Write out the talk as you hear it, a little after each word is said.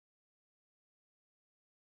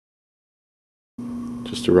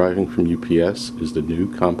Just arriving from UPS is the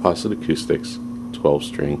new Composite Acoustics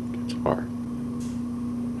 12-string guitar.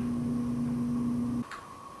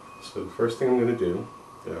 So the first thing I'm going to do,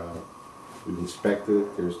 we've inspected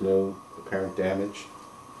it, there's no apparent damage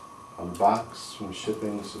on the box from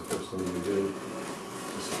shipping, so the first thing I'm going to do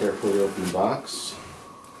is carefully open the box.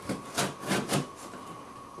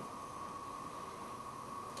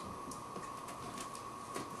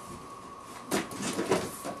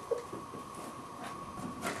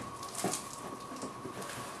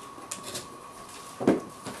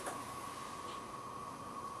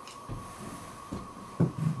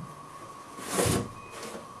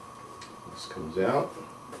 Comes out,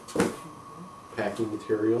 packing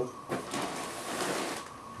material.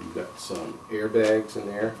 We've got some airbags in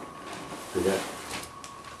there to prevent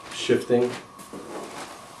shifting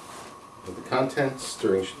of the contents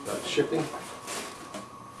during shipping.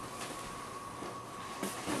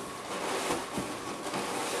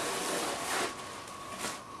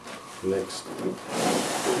 Next,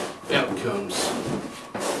 out comes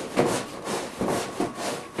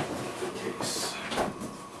the case.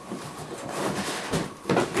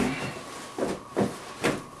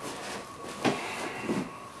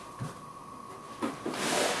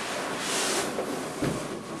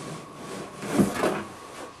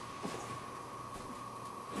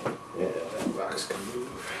 Box can move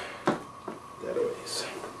that ways.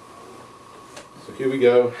 So here we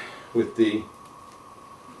go with the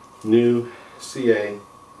new CA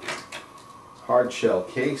hard shell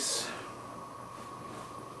case.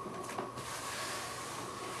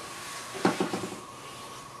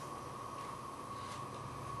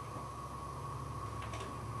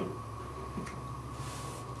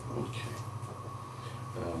 Okay,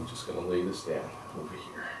 I'm just going to lay this down over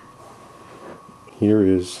here. Here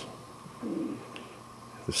is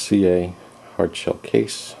the CA hard shell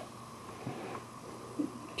case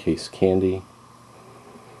candy.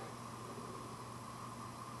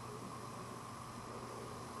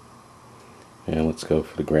 And let's go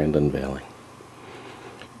for the grand unveiling.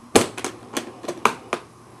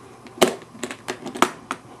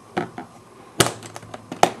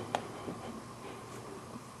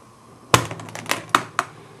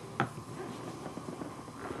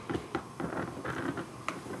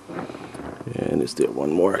 And is there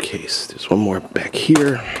one more case? There's one more back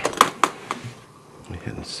here. I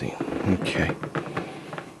hadn't seen. Okay.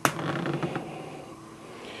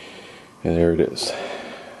 And there it is.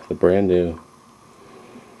 The brand new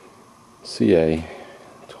CA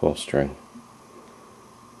 12-string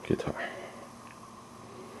guitar.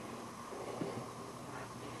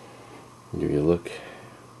 Give you a look.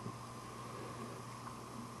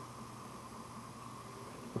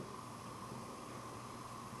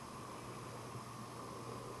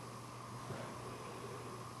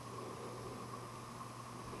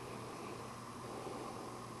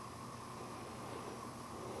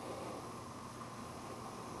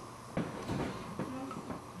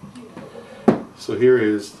 So here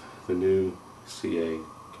is the new CA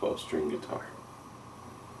 12-string guitar.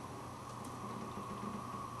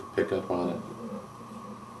 The pickup on it,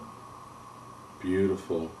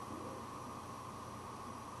 beautiful,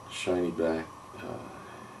 shiny black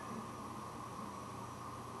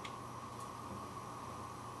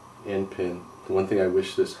end pin. The one thing I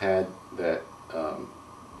wish this had that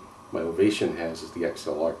my Ovation has is the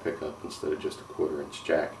XLR pickup instead of just a 1/4-inch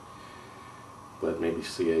jack. But maybe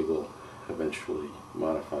CA will eventually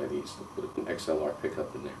modify these to put an XLR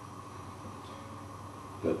pickup in there.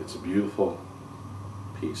 But it's a beautiful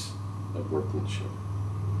piece of workmanship.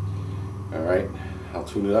 Alright, I'll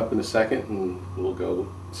tune it up in a second and we'll go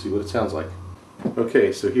see what it sounds like.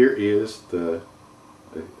 Okay, so here is the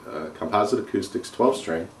Composite Acoustics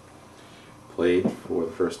 12-string. Played for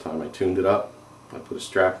the first time. I tuned it up, I put a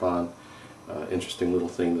strap on. Interesting little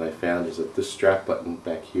thing that I found is that this strap button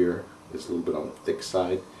back here is a little bit on the thick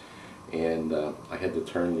side, and I had to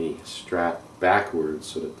turn the strap backwards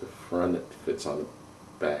so that the front fits on the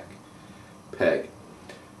back peg.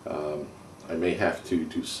 I may have to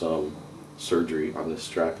do some surgery on this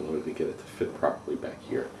strap in order to get it to fit properly back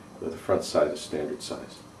here. But the front side is standard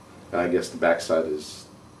size. And I guess the back side is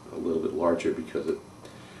a little bit larger because it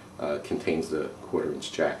contains the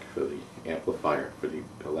 1/4-inch jack for the amplifier for the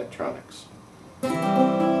electronics.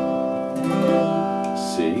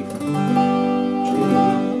 C, G,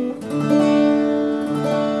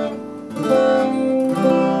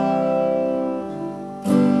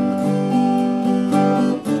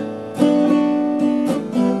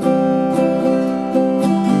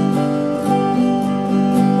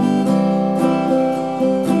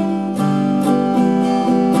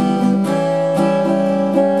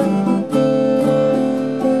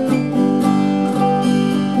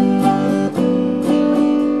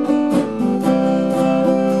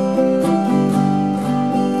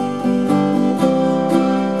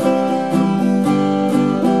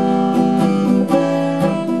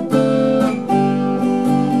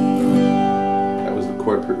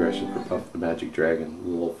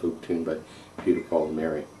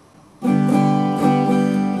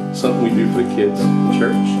 kids in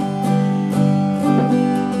church.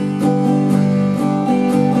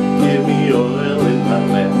 Give me oil in my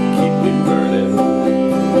lamp, keep me burning.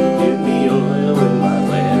 Give me oil in my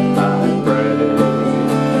lamp, I pray.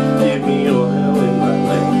 Give me oil in my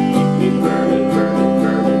lamp, keep me burning, burning,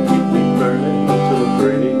 burning, keep me burning until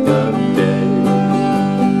break of day.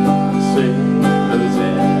 Sing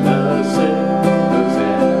Hosanna, sing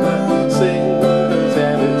Hosanna, sing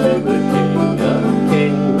Hosanna to the King of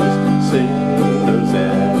Kings. Sing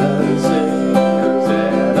Hosanna, sing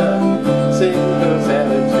Hosanna, sing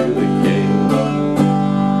Hosanna to the King.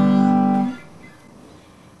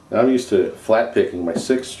 Now I'm used to flat picking my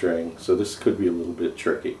 6th string, so this could be a little bit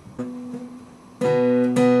tricky.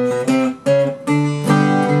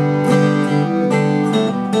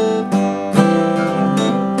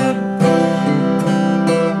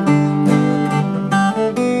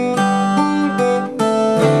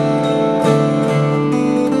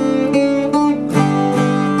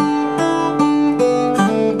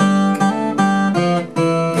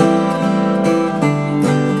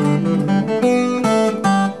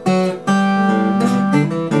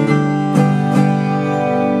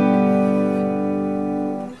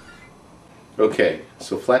 Okay,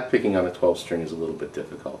 so flat picking on a 12 string is a little bit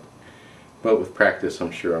difficult, but with practice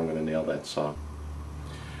I'm sure I'm going to nail that song.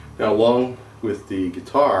 Now, along with the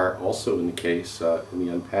guitar, also in the case, in the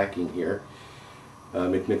unpacking here,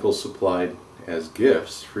 McNichol supplied as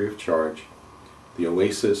gifts, free of charge, the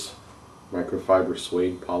Oasis microfiber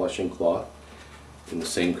suede polishing cloth, in the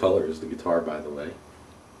same color as the guitar, by the way.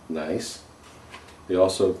 Nice. They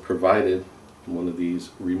also provided one of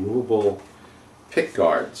these removable pick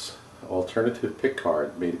guards, alternative pick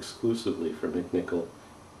guard made exclusively for McNichol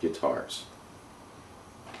guitars.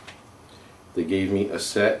 They gave me a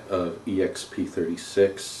set of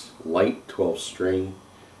EXP36 light 12 string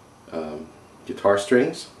guitar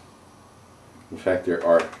strings. In fact, there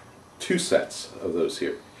are 2 sets of those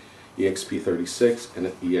here, EXP36 and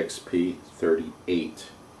an EXP38.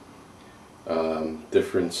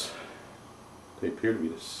 Difference, they appear to be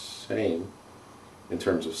the same in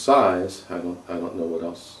terms of size. I don't know what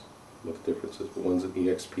the difference is, but one's an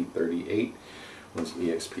EXP38, one's an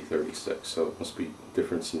EXP36, so it must be a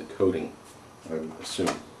difference in the coating, I would assume.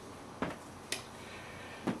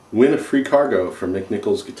 Win a free cargo from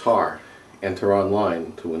McNichol's guitar. Enter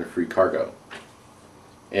online to win a free cargo.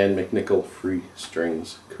 And McNichol free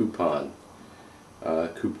strings coupon.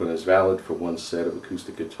 Coupon is valid for 1 set of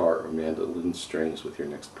acoustic guitar or mandolin strings with your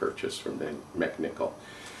next purchase from McNichol.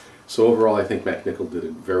 So overall, I think McNichol did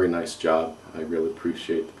a very nice job. I really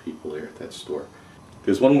appreciate the people there at that store.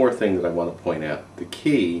 There's one more thing that I want to point out. The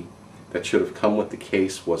key that should have come with the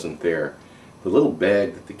case wasn't there. The little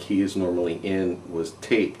bag that the key is normally in was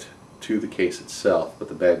taped to the case itself, but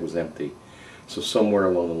the bag was empty. So somewhere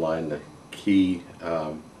along the line the key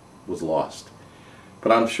was lost.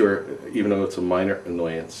 But I'm sure, even though it's a minor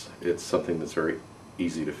annoyance, it's something that's very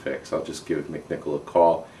easy to fix. I'll just give McNichol a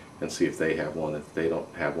call and see if they have one. If they don't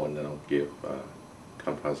have one, then I'll give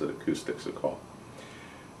Composite Acoustics a call.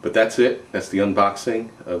 But that's it. That's the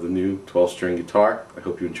unboxing of the new 12-string guitar. I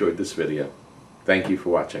hope you enjoyed this video. Thank you for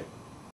watching.